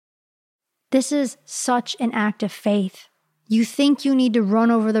This is such an act of faith. You think you need to run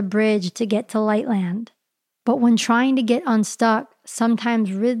over the bridge to get to Lightland. But when trying to get unstuck,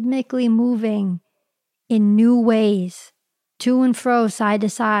 sometimes rhythmically moving in new ways, to and fro, side to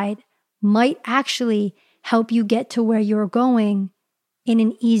side, might actually help you get to where you're going in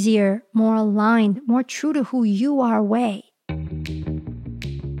an easier, more aligned, more true to who you are way.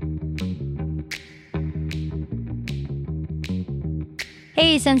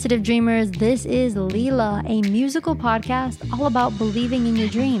 Hey, sensitive dreamers, this is Leela, a musical podcast all about believing in your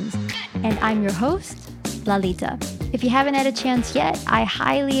dreams. And I'm your host, Lalita. If you haven't had a chance yet, I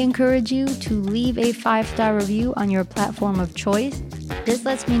highly encourage you to leave a 5-star review on your platform of choice. This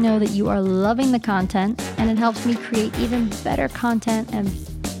lets me know that you are loving the content, and it helps me create even better content and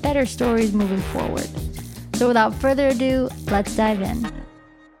better stories moving forward. So without further ado, let's dive in.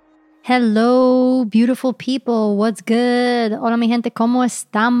 Hello, beautiful people. What's good? Hola, mi gente. ¿Cómo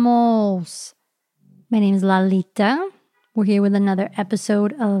estamos? My name is Lalita. We're here with another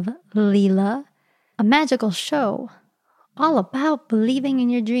episode of Leela, a magical show all about believing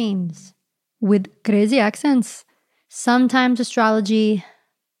in your dreams with crazy accents, sometimes astrology,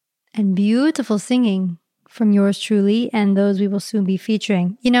 and beautiful singing from yours truly and those we will soon be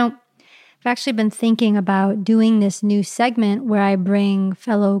featuring. You know, I've actually been thinking about doing this new segment where I bring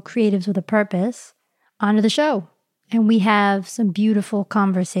fellow creatives with a purpose onto the show, and we have some beautiful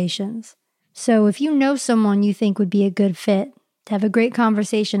conversations. So if you know someone you think would be a good fit to have a great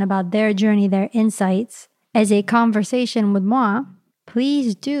conversation about their journey, their insights, as a conversation with moi,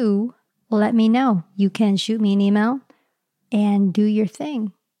 please do let me know. You can shoot me an email and do your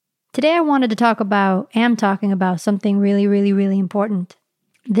thing. Today I am talking about something really, really, really important.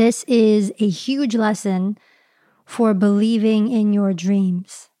 This is a huge lesson for believing in your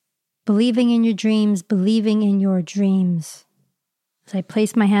dreams. Believing in your dreams, believing in your dreams. As I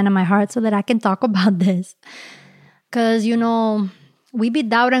place my hand on my heart so that I can talk about this. Because, we be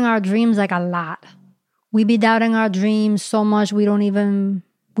doubting our dreams like a lot. We be doubting our dreams so much we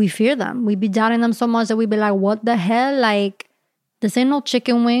fear them. We be doubting them so much that we be like, what the hell? Like, this ain't no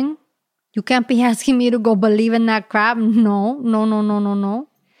chicken wing. You can't be asking me to go believe in that crap. No.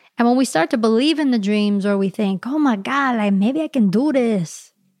 And when we start to believe in the dreams, or we think, oh my God, like maybe I can do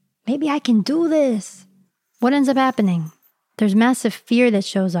this. Maybe I can do this. What ends up happening? There's massive fear that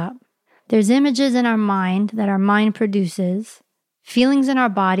shows up. There's images in our mind that our mind produces, feelings in our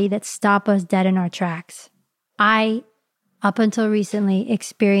body that stop us dead in our tracks. I, up until recently,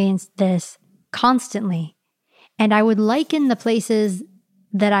 experienced this constantly. And I would liken the places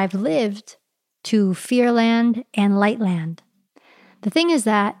that I've lived to Fearland and Lightland. The thing is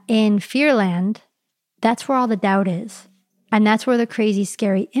that in Fearland, that's where all the doubt is. And that's where the crazy,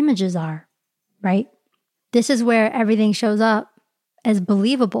 scary images are, right? This is where everything shows up as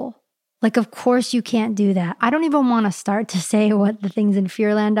believable. Like, of course you can't do that. I don't even want to start to say what the things in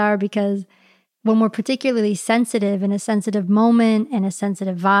Fearland are, because when we're particularly sensitive in a sensitive moment and a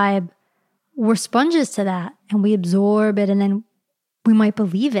sensitive vibe, we're sponges to that and we absorb it, and then we might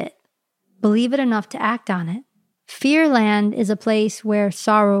believe it enough to act on it. Fearland is a place where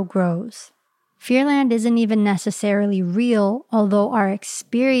sorrow grows. Fearland isn't even necessarily real, although our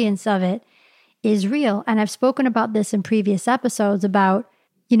experience of it is real. And I've spoken about this in previous episodes about,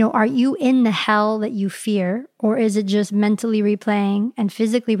 are you in the hell that you fear, or is it just mentally replaying and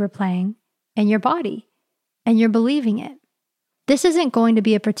physically replaying in your body and you're believing it? This isn't going to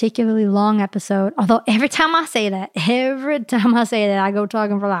be a particularly long episode, although every time I say that, I go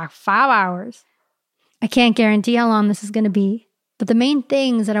talking for like 5 hours. I can't guarantee how long this is going to be, but the main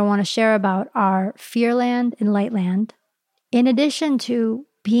things that I want to share about are Fearland and Lightland, in addition to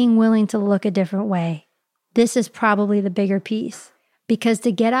being willing to look a different way. This is probably the bigger piece, because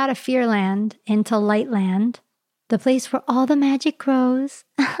to get out of Fearland into Lightland, the place where all the magic grows,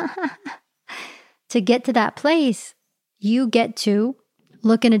 to get to that place, you get to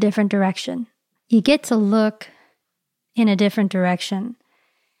look in a different direction. You get to look in a different direction.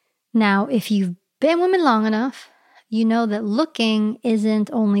 Now, if you've been with me long enough, you know that looking isn't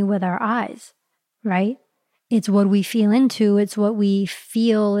only with our eyes, right? It's what we feel into, it's what we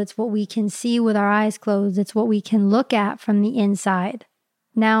feel, it's what we can see with our eyes closed, it's what we can look at from the inside.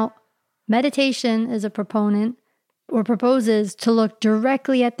 Now, meditation is a proponent or proposes to look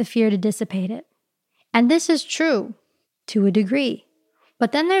directly at the fear to dissipate it. And this is true to a degree.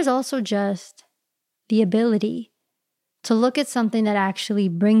 But then there's also just the ability to look at something that actually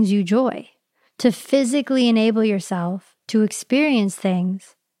brings you joy, to physically enable yourself to experience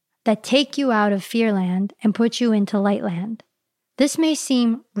things that take you out of Fearland and put you into Lightland. This may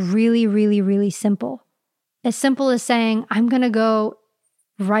seem really, really, really simple. As simple as saying, I'm going to go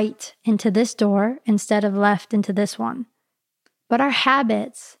right into this door instead of left into this one. But our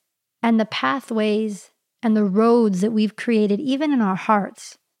habits and the pathways and the roads that we've created, even in our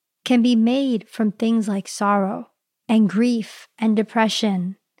hearts, can be made from things like sorrow and grief and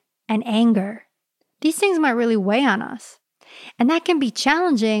depression and anger. These things might really weigh on us. And that can be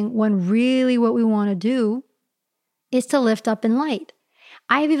challenging when really what we want to do is to lift up in light.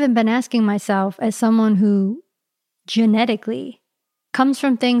 I've even been asking myself, as someone who genetically comes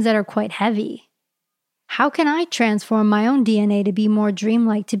from things that are quite heavy, how can I transform my own DNA to be more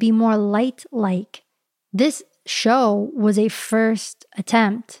dreamlike, to be more light-like? This show was a first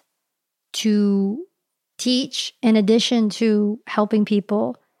attempt to teach, in addition to helping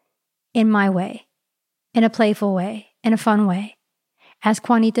people, in my way, in a playful way, in a fun way. Ask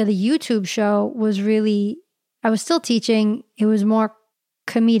Juanita, the YouTube show was really, I was still teaching. It was more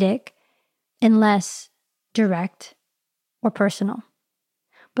comedic and less direct or personal.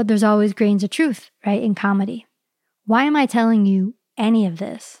 But there's always grains of truth, right, in comedy. Why am I telling you any of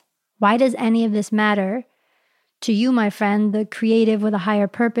this? Why does any of this matter to you, my friend, the creative with a higher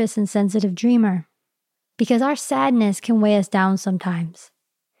purpose and sensitive dreamer? Because our sadness can weigh us down sometimes.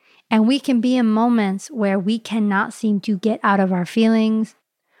 And we can be in moments where we cannot seem to get out of our feelings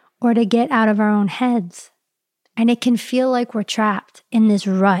or to get out of our own heads. And it can feel like we're trapped in this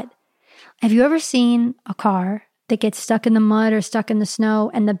rut. Have you ever seen a car that gets stuck in the mud or stuck in the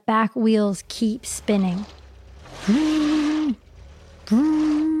snow and the back wheels keep spinning? And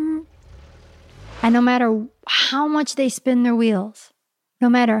no matter how much they spin their wheels,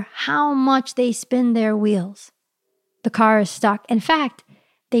 the car is stuck. In fact,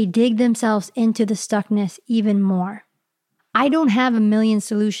 they dig themselves into the stuckness even more. I don't have a million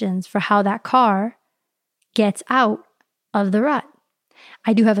solutions for how that car gets out of the rut.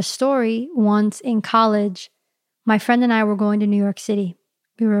 I do have a story. Once in college, my friend and I were going to New York City.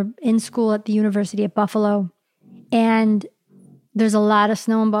 We were in school at the University of Buffalo, and there's a lot of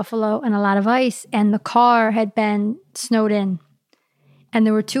snow in Buffalo and a lot of ice, and the car had been snowed in. And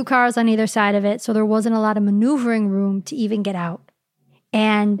there were two cars on either side of it, so there wasn't a lot of maneuvering room to even get out.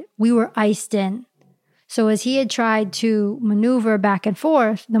 And we were iced in. So as he had tried to maneuver back and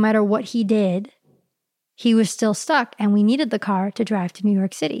forth, no matter what he did, he was still stuck, and we needed the car to drive to New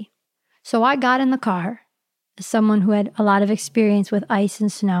York City. So I got in the car as someone who had a lot of experience with ice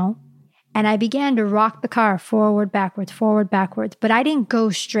and snow, and I began to rock the car forward, backwards, but I didn't go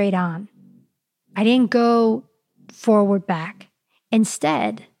straight on. I didn't go forward, back.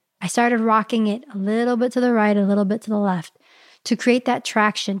 Instead, I started rocking it a little bit to the right, a little bit to the left, to create that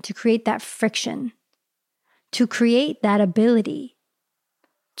traction, to create that friction, to create that ability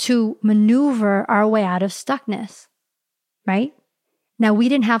to maneuver our way out of stuckness, right? Now, we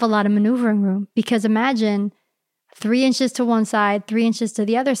didn't have a lot of maneuvering room because imagine 3 inches to one side, 3 inches to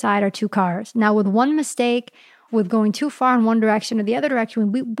the other side are two cars. Now, with one mistake, with going too far in one direction or the other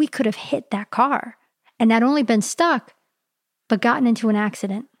direction, we could have hit that car and not only been stuck, but gotten into an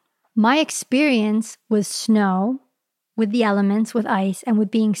accident. My experience with snow, with the elements, with ice, and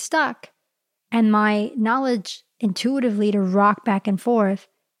with being stuck, and my knowledge intuitively to rock back and forth,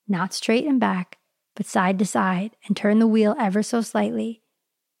 not straight and back, but side to side, and turn the wheel ever so slightly,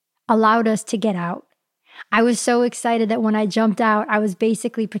 allowed us to get out. I was so excited that when I jumped out, I was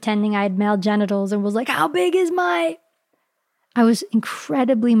basically pretending I had male genitals and was like, how big is my... I was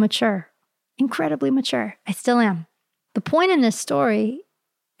incredibly mature. I still am. The point in this story,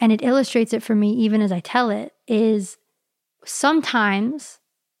 and it illustrates it for me even as I tell it, is sometimes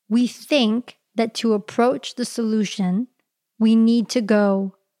we think that to approach the solution, we need to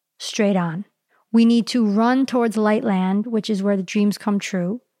go straight on. We need to run towards light land, which is where the dreams come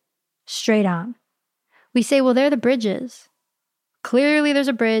true, straight on. We say, well, there are the bridges. Clearly there's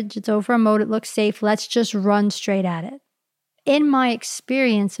a bridge. It's over a moat. It looks safe. Let's just run straight at it. In my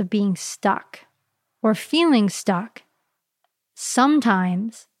experience of being stuck or feeling stuck,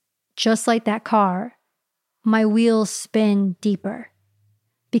 sometimes, just like that car, my wheels spin deeper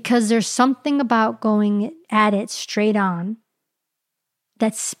because there's something about going at it straight on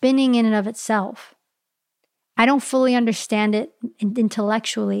that's spinning in and of itself. I don't fully understand it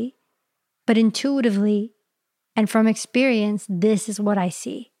intellectually, but intuitively and from experience, this is what I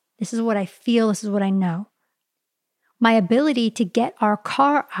see. This is what I feel. This is what I know. My ability to get our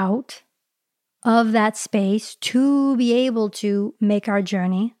car out of that space to be able to make our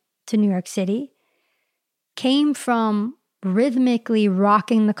journey to New York City came from rhythmically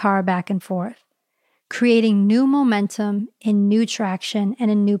rocking the car back and forth, creating new momentum in new traction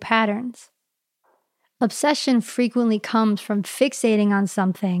and in new patterns. Obsession frequently comes from fixating on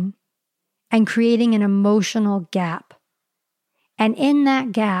something and creating an emotional gap. And in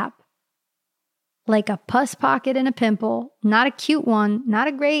that gap, like a pus pocket and a pimple, not a cute one, not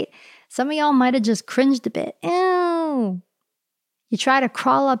a great, some of y'all might have just cringed a bit. Ew. You try to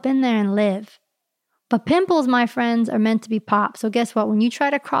crawl up in there and live. But pimples, my friends, are meant to be popped. So guess what? When you try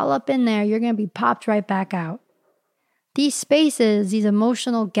to crawl up in there, you're going to be popped right back out. These spaces, these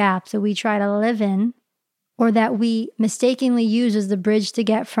emotional gaps that we try to live in, or that we mistakenly use as the bridge to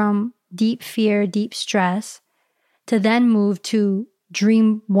get from deep fear, deep stress, to then move to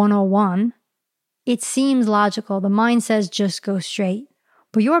Dream 101, it seems logical. The mind says just go straight.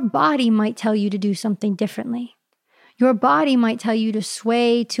 But your body might tell you to do something differently. Your body might tell you to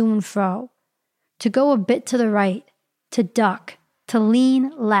sway to and fro, to go a bit to the right, to duck, to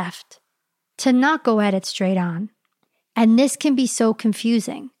lean left, to not go at it straight on. And this can be so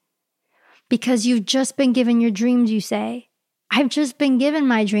confusing because you've just been given your dreams, you say. I've just been given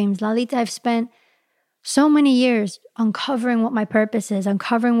my dreams, Lalita. I've spent so many years uncovering what my purpose is,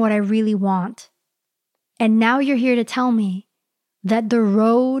 uncovering what I really want. And now you're here to tell me that the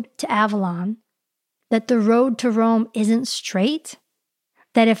road to Avalon, that the road to Rome isn't straight?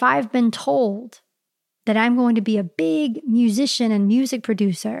 That if I've been told that I'm going to be a big musician and music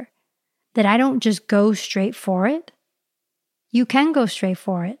producer, that I don't just go straight for it? You can go straight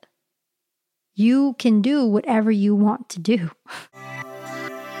for it. You can do whatever you want to do.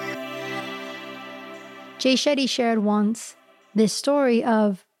 Jay Shetty shared once this story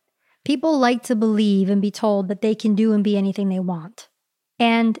of people like to believe and be told that they can do and be anything they want.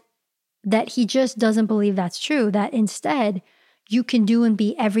 And that he just doesn't believe that's true, that instead you can do and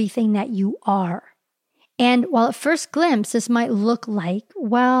be everything that you are. And while at first glimpse, this might look like,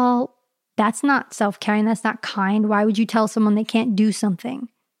 well, that's not self-caring, that's not kind. Why would you tell someone they can't do something?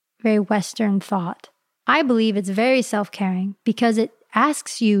 Very Western thought. I believe it's very self-caring because it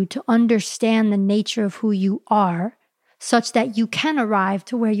asks you to understand the nature of who you are such that you can arrive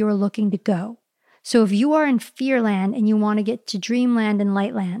to where you're looking to go. So if you are in Fearland and you want to get to Dreamland and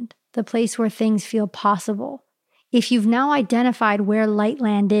Lightland, the place where things feel possible, if you've now identified where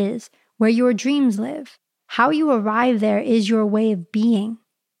Lightland is, where your dreams live, how you arrive there is your way of being.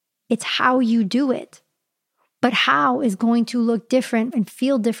 It's how you do it. But how is going to look different and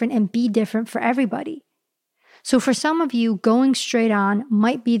feel different and be different for everybody. So for some of you, going straight on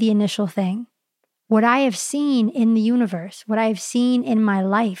might be the initial thing. What I have seen in the universe, what I have seen in my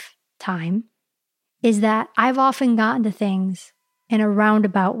lifetime, is that I've often gotten to things in a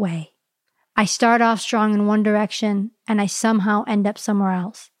roundabout way. I start off strong in one direction and I somehow end up somewhere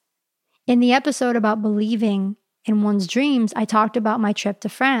else. In the episode about believing in one's dreams, I talked about my trip to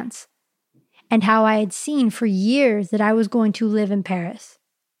France and how I had seen for years that I was going to live in Paris.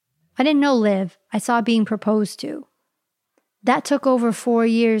 I didn't know live, I saw being proposed to. That took over 4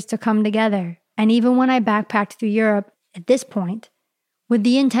 years to come together. And even when I backpacked through Europe at this point, with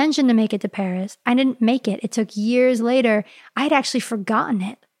the intention to make it to Paris, I didn't make it. It took years later. I had actually forgotten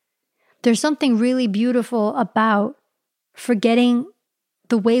it. There's something really beautiful about forgetting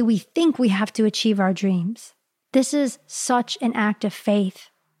the way we think we have to achieve our dreams. This is such an act of faith.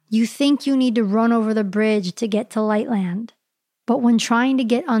 You think you need to run over the bridge to get to Lightland. But when trying to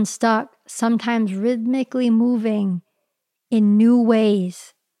get unstuck, sometimes rhythmically moving in new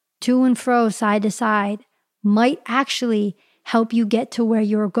ways, to and fro, side to side, might actually help you get to where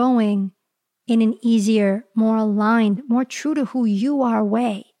you're going in an easier, more aligned, more true to who you are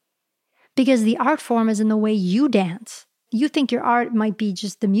way. Because the art form is in the way you dance. You think your art might be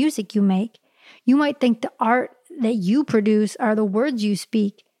just the music you make. You might think the art that you produce are the words you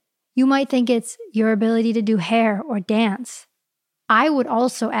speak. You might think it's your ability to do hair or dance. I would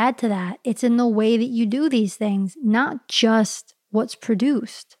also add to that, it's in the way that you do these things, not just what's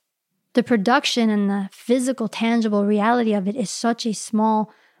produced. The production and the physical, tangible reality of it is such a small,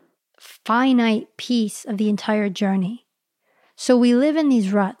 finite piece of the entire journey. So we live in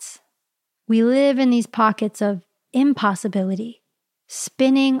these ruts. We live in these pockets of impossibility,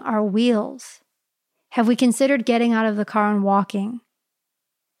 spinning our wheels. Have we considered getting out of the car and walking?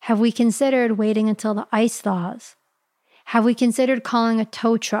 Have we considered waiting until the ice thaws? Have we considered calling a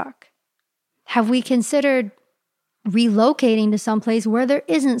tow truck? Have we considered relocating to someplace where there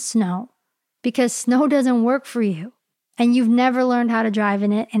isn't snow? Because snow doesn't work for you and you've never learned how to drive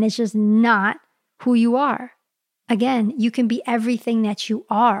in it and it's just not who you are. Again, you can be everything that you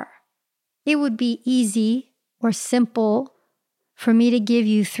are. It would be easy or simple for me to give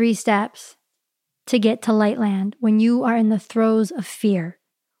you 3 steps to get to Lightland when you are in the throes of fear,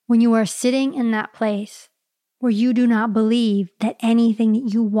 when you are sitting in that place where you do not believe that anything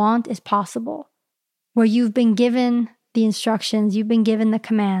that you want is possible, where you've been given the instructions, you've been given the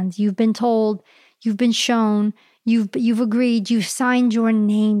commands, you've been told, you've been shown, You've agreed, you've signed your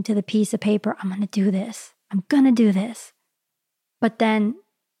name to the piece of paper. I'm going to do this. I'm going to do this. But then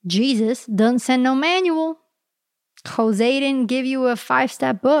Jesus doesn't send no manual. Jose didn't give you a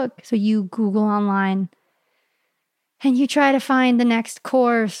 5-step book. So you Google online and you try to find the next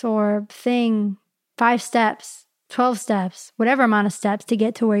course or thing, 5 steps, 12 steps, whatever amount of steps to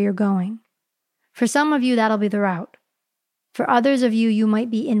get to where you're going. For some of you, that'll be the route. For others of you, you might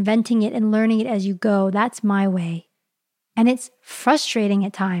be inventing it and learning it as you go. That's my way. And it's frustrating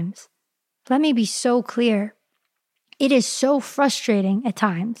at times. Let me be so clear. It is so frustrating at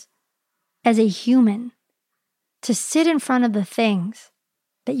times as a human to sit in front of the things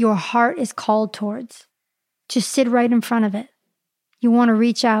that your heart is called towards. Just sit right in front of it. You want to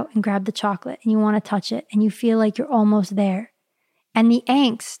reach out and grab the chocolate and you want to touch it and you feel like you're almost there. And the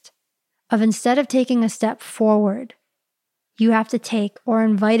angst of instead of taking a step forward, you have to take or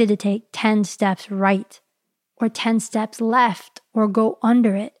invited to take 10 steps right or 10 steps left or go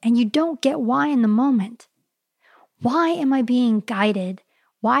under it. And you don't get why in the moment. Why am I being guided?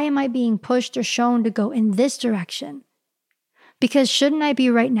 Why am I being pushed or shown to go in this direction? Because shouldn't I be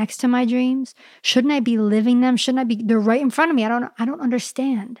right next to my dreams? Shouldn't I be living them? They're right in front of me. I don't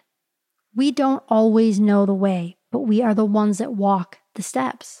understand. We don't always know the way, but we are the ones that walk the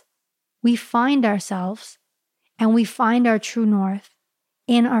steps. We find ourselves and we find our true north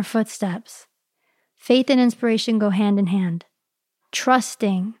in our footsteps. Faith and inspiration go hand in hand.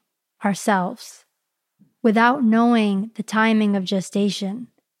 Trusting ourselves without knowing the timing of gestation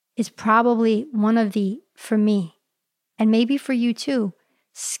is probably one of the, for me, and maybe for you too,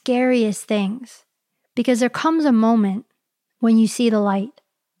 scariest things. Because there comes a moment when you see the light.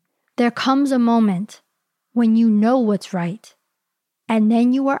 There comes a moment when you know what's right. And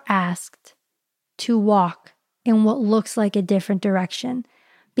then you are asked to walk in what looks like a different direction.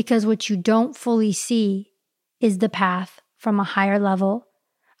 Because what you don't fully see is the path from a higher level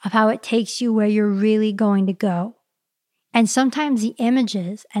of how it takes you where you're really going to go. And sometimes the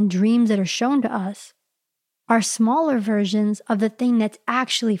images and dreams that are shown to us are smaller versions of the thing that's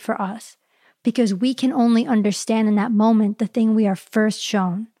actually for us, because we can only understand in that moment the thing we are first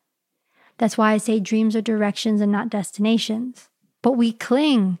shown. That's why I say dreams are directions and not destinations. But we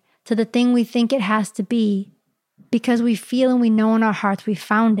cling to the thing we think it has to be because we feel and we know in our hearts we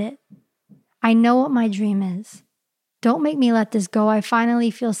found it. I know what my dream is. Don't make me let this go. I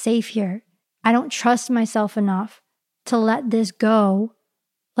finally feel safe here. I don't trust myself enough to let this go,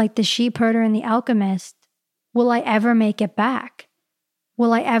 like the sheep herder and the alchemist. Will I ever make it back?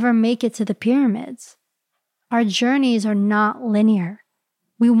 Will I ever make it to the pyramids? Our journeys are not linear.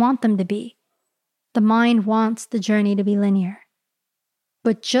 We want them to be. The mind wants the journey to be linear.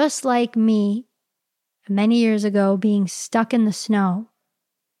 But just like me, many years ago, being stuck in the snow,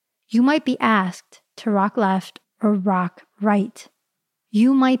 you might be asked to rock left or rock right.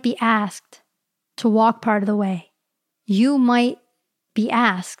 You might be asked to walk part of the way. You might be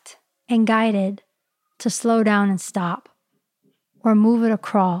asked and guided to slow down and stop or move at a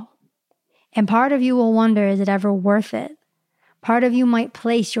crawl. And part of you will wonder, is it ever worth it? Part of you might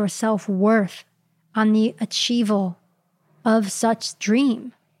place your self-worth on the achievable of such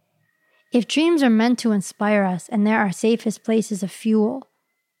dream. If dreams are meant to inspire us and they're our safest places of fuel,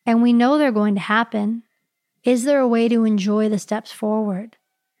 and we know they're going to happen, is there a way to enjoy the steps forward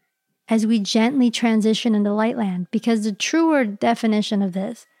as we gently transition into Lightland? Because the truer definition of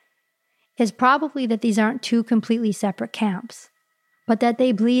this is probably that these aren't two completely separate camps, but that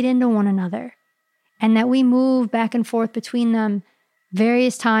they bleed into one another, and that we move back and forth between them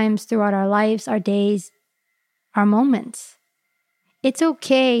various times throughout our lives, our days, our moments. It's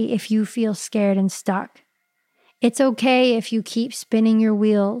okay if you feel scared and stuck. It's okay if you keep spinning your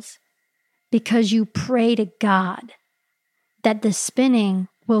wheels because you pray to God that the spinning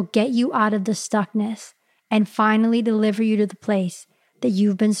will get you out of the stuckness and finally deliver you to the place that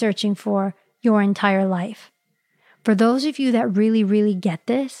you've been searching for your entire life. For those of you that really, really get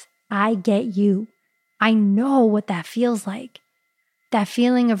this, I get you. I know what that feels like. That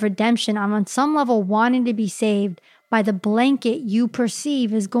feeling of redemption. I'm on some level wanting to be saved by the blanket you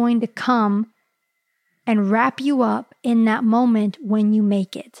perceive is going to come and wrap you up in that moment when you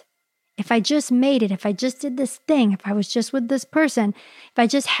make it. If I just made it, if I just did this thing, if I was just with this person, if I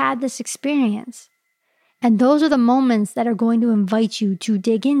just had this experience. And those are the moments that are going to invite you to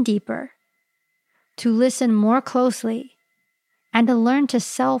dig in deeper, to listen more closely, and to learn to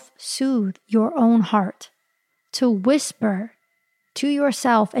self-soothe your own heart, to whisper to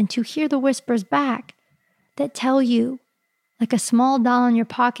yourself and to hear the whispers back that tell you, like a small doll in your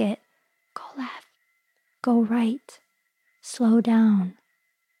pocket, go left, go right, slow down,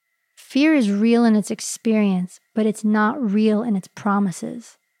 Fear is real in its experience, but it's not real in its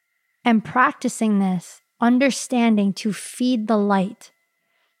promises. And practicing this, understanding to feed the light,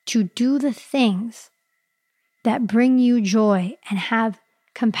 to do the things that bring you joy and have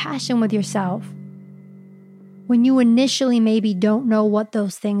compassion with yourself when you initially maybe don't know what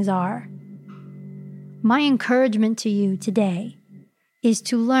those things are. My encouragement to you today is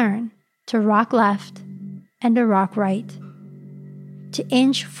to learn to rock left and to rock right, to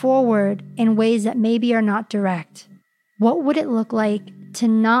inch forward in ways that maybe are not direct. What would it look like to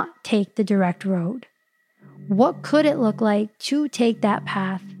not take the direct road? What could it look like to take that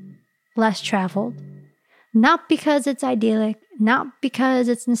path less traveled? Not because it's idyllic, not because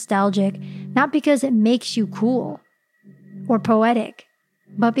it's nostalgic, not because it makes you cool or poetic,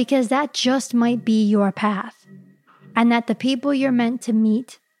 but because that just might be your path. And that the people you're meant to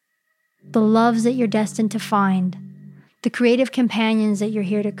meet, the loves that you're destined to find, the creative companions that you're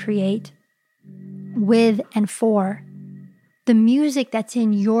here to create with and for, the music that's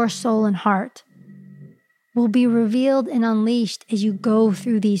in your soul and heart will be revealed and unleashed as you go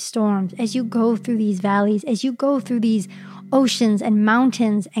through these storms, as you go through these valleys, as you go through these oceans and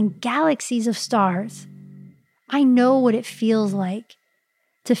mountains and galaxies of stars. I know what it feels like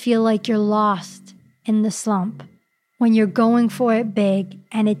to feel like you're lost in the slump when you're going for it big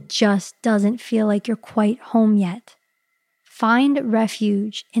and it just doesn't feel like you're quite home yet. Find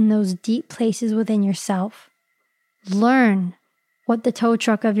refuge in those deep places within yourself. Learn what the tow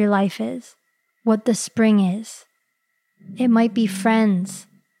truck of your life is, what the spring is. It might be friends.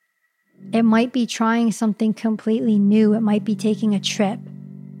 It might be trying something completely new. It might be taking a trip.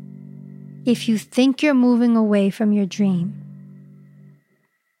 If you think you're moving away from your dream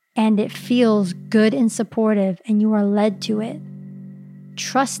and it feels good and supportive and you are led to it,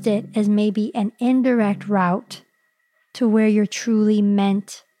 trust it as maybe an indirect route to where you're truly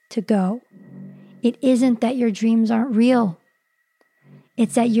meant to go. It isn't that your dreams aren't real.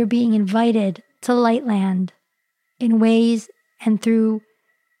 It's that you're being invited to Lightland in ways and through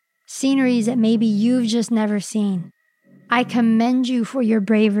sceneries that maybe you've just never seen. I commend you for your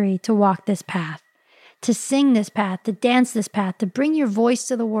bravery to walk this path, to sing this path, to dance this path, to bring your voice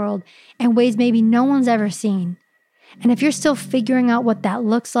to the world in ways maybe no one's ever seen. And if you're still figuring out what that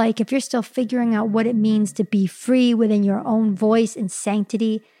looks like, if you're still figuring out what it means to be free within your own voice and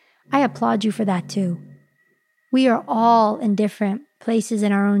sanctity, I applaud you for that too. We are all in different places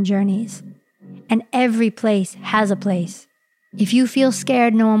in our own journeys, and every place has a place. If you feel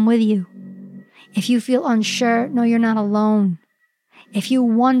scared, know I'm with you. If you feel unsure, know you're not alone. If you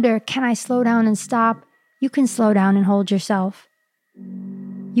wonder, can I slow down and stop? You can slow down and hold yourself.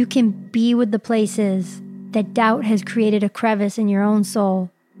 You can be with the places that doubt has created a crevice in your own soul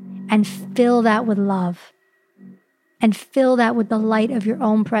and fill that with love and fill that with the light of your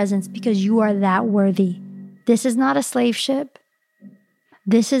own presence because you are that worthy. This is not a slave ship.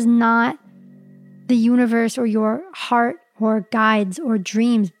 This is not the universe or your heart or guides or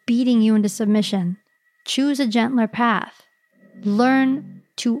dreams beating you into submission. Choose a gentler path. Learn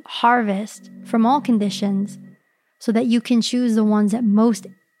to harvest from all conditions so that you can choose the ones that most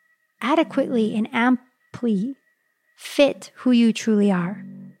adequately and amply fit who you truly are.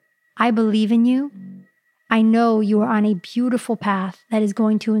 I believe in you. I know you are on a beautiful path that is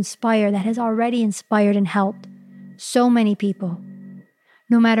going to inspire, that has already inspired and helped so many people.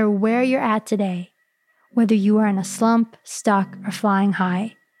 No matter where you're at today, whether you are in a slump, stuck, or flying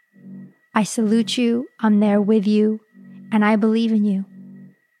high, I salute you, I'm there with you, and I believe in you.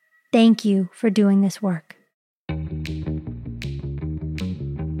 Thank you for doing this work.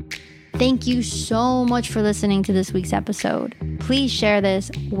 Thank you so much for listening to this week's episode. Please share this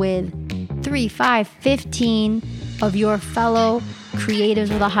with 3, 5, 15 of your fellow creatives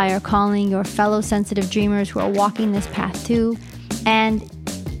with a higher calling, your fellow sensitive dreamers who are walking this path too, and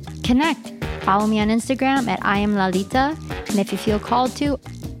connect. Follow me on Instagram at I am Lalita, and if you feel called to,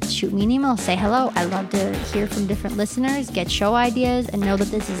 shoot me an email, say hello. I love to hear from different listeners, get show ideas, and know that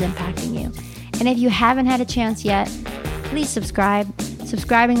this is impacting you. And if you haven't had a chance yet, please subscribe.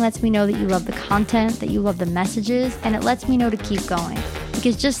 Subscribing lets me know that you love the content, that you love the messages, and it lets me know to keep going.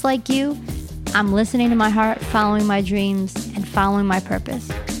 Because just like you, I'm listening to my heart, following my dreams, and following my purpose.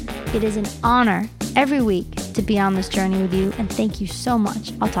 It is an honor every week to be on this journey with you, and thank you so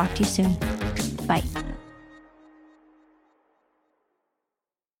much. I'll talk to you soon. Bye.